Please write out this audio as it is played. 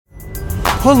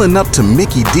Pulling up to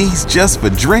Mickey D's just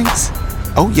for drinks?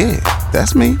 Oh yeah,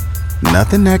 that's me.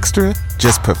 Nothing extra,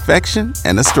 just perfection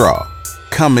and a straw.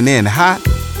 Coming in hot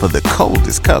for the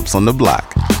coldest cups on the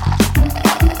block.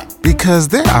 Because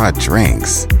there are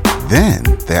drinks. Then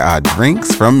there are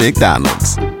drinks from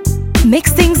McDonald's.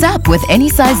 Mix things up with any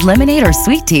size lemonade or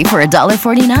sweet tea for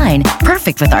 $1.49.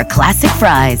 Perfect with our classic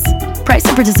fries. Price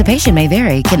and participation may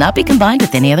vary. Cannot be combined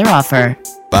with any other offer.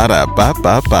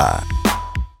 Ba-da-ba-ba-ba.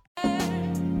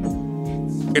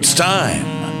 It's time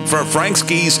for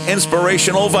Frankski's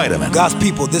Inspirational Vitamin. God's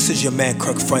people, this is your man,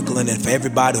 Kirk Franklin, and for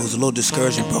everybody who's a little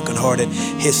discouraged and brokenhearted,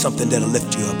 here's something that'll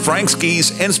lift you up.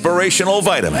 Frankski's Inspirational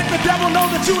Vitamin. Let the devil know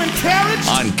that you encouraged.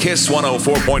 On KISS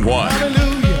 104.1.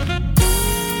 Hallelujah.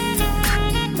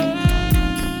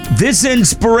 This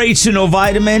Inspirational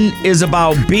Vitamin is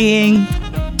about being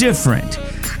different.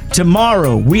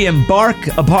 Tomorrow, we embark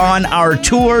upon our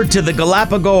tour to the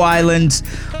Galapagos Islands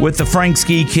with the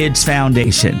Frankski Kids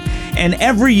Foundation. And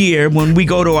every year, when we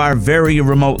go to our very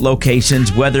remote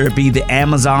locations, whether it be the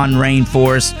Amazon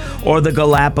rainforest or the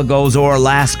Galapagos or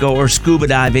Alaska or scuba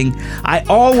diving, I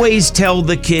always tell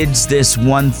the kids this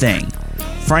one thing: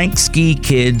 Frankski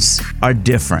kids are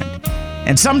different.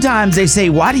 And sometimes they say,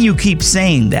 why do you keep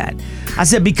saying that? I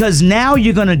said, because now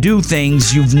you're going to do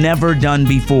things you've never done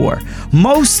before.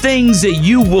 Most things that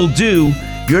you will do,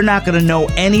 you're not going to know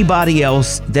anybody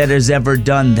else that has ever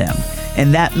done them.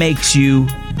 And that makes you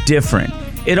different.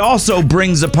 It also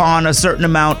brings upon a certain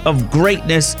amount of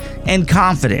greatness and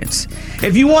confidence.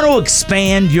 If you want to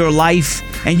expand your life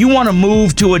and you want to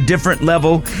move to a different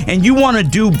level and you want to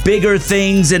do bigger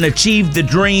things and achieve the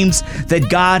dreams that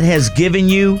God has given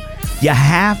you, you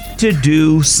have to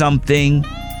do something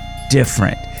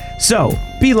different. So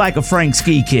be like a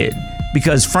Frankski kid,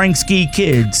 because Frankski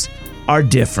kids are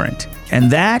different.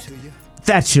 And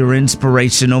that's your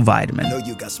Inspirational Vitamin. I know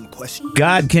you got some questions.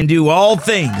 God can do all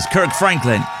things. Kirk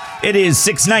Franklin. It is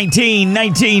 6:19,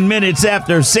 19 minutes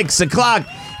after 6 o'clock.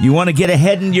 You want to get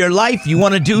ahead in your life? You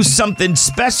want to do something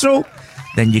special?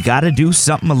 Then you got to do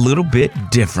something a little bit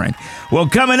different. Well,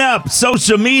 coming up,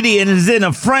 social media is in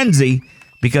a frenzy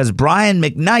because Brian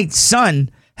McKnight's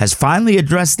son has finally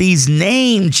addressed these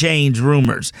name change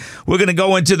rumors. We're going to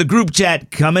go into the group chat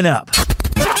coming up.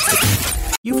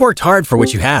 You've worked hard for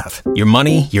what you have. Your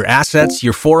money, your assets,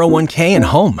 your 401k, and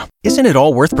home. Isn't it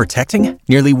all worth protecting?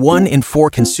 Nearly 1 in 4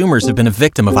 consumers have been a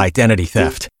victim of identity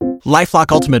theft.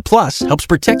 LifeLock Ultimate Plus helps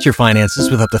protect your finances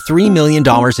with up to $3 million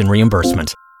in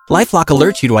reimbursement. LifeLock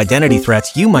alerts you to identity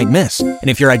threats you might miss. And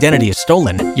if your identity is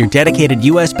stolen, your dedicated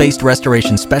U.S.-based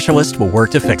restoration specialist will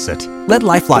work to fix it. Let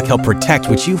LifeLock help protect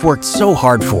what you've worked so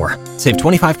hard for. Save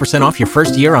 25% off your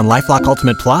first year on LifeLock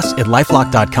Ultimate Plus at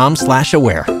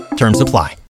LifeLock.com/aware. Terms apply.